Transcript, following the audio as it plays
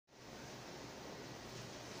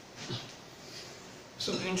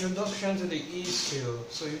So introduction to the E scale.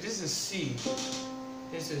 So if this is C,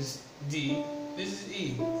 this is D, this is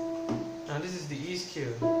E, and this is the E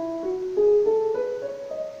scale.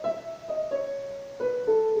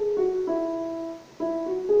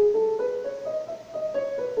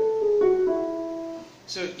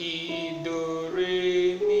 So E, do,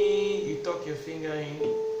 re, mi, you tuck your finger in.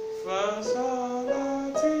 Fa, sol, la,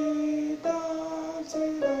 ti, do,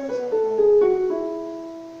 ti, do, so.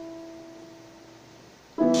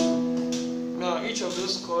 Now each of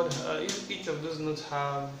those chords, each of those notes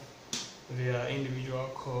have their individual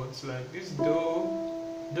chords. Like this do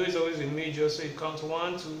is always a major, so you count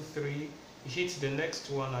 1, 2, 3, you hit the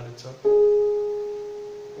next one at the top.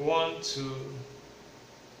 1, 2.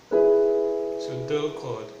 So do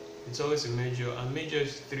chord, it's always a major, and major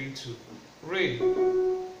is 3, 2. Re,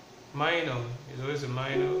 minor is always a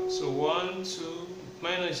minor. So 1, 2,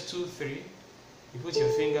 minor is 2, 3. You put your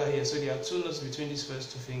finger here, so there are 2 notes between these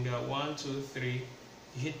first 2 fingers. 1, 2, 3.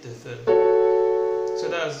 You hit the third. So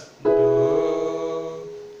that's do,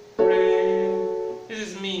 re. This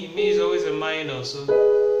is mi. Mi is always a minor. So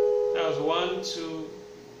that's 1, 2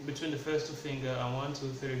 between the first 2 fingers, and 1,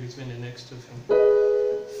 2, 3 between the next 2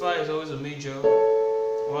 fingers. Fa is always a major.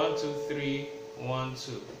 1, 2, 3, 1,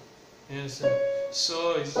 2. You understand?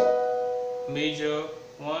 So is major.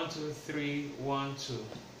 1, 2, 3, 1, 2.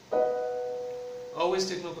 Always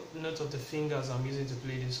take note of the fingers I'm using to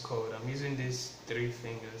play this chord. I'm using these 3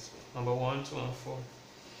 fingers. Number 1, 2, and 4.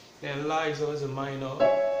 Then La is always a minor.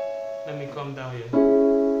 Let me come down here.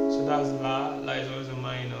 So that's La. La is always a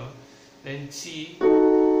minor. Then T,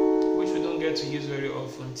 which we don't get to use very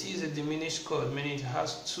often. T is a diminished chord, meaning it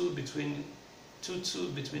has 2 between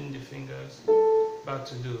the fingers. Back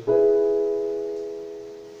to do.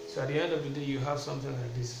 So at the end of the day, you have something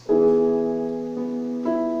like this.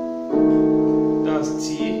 That's T,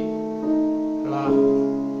 La,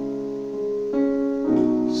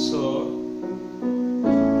 So,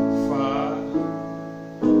 Fa,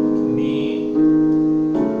 Mi,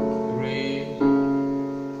 Re,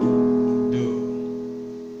 Do.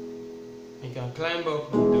 You can climb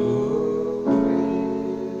up Do, Re,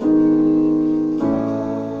 La,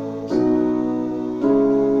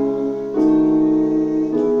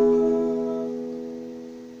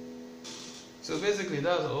 So, So basically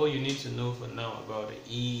that's all you need to know for now about the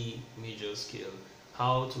E major scale,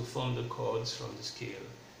 how to form the chords from the scale,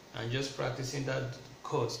 and just practicing that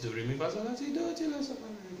chords, do, re, mi, fa, sol, la, ti, do, ti, la, so, fa,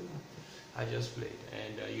 re, do. I just played,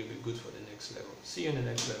 and you'll be good for the next level. See you in the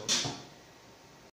next level.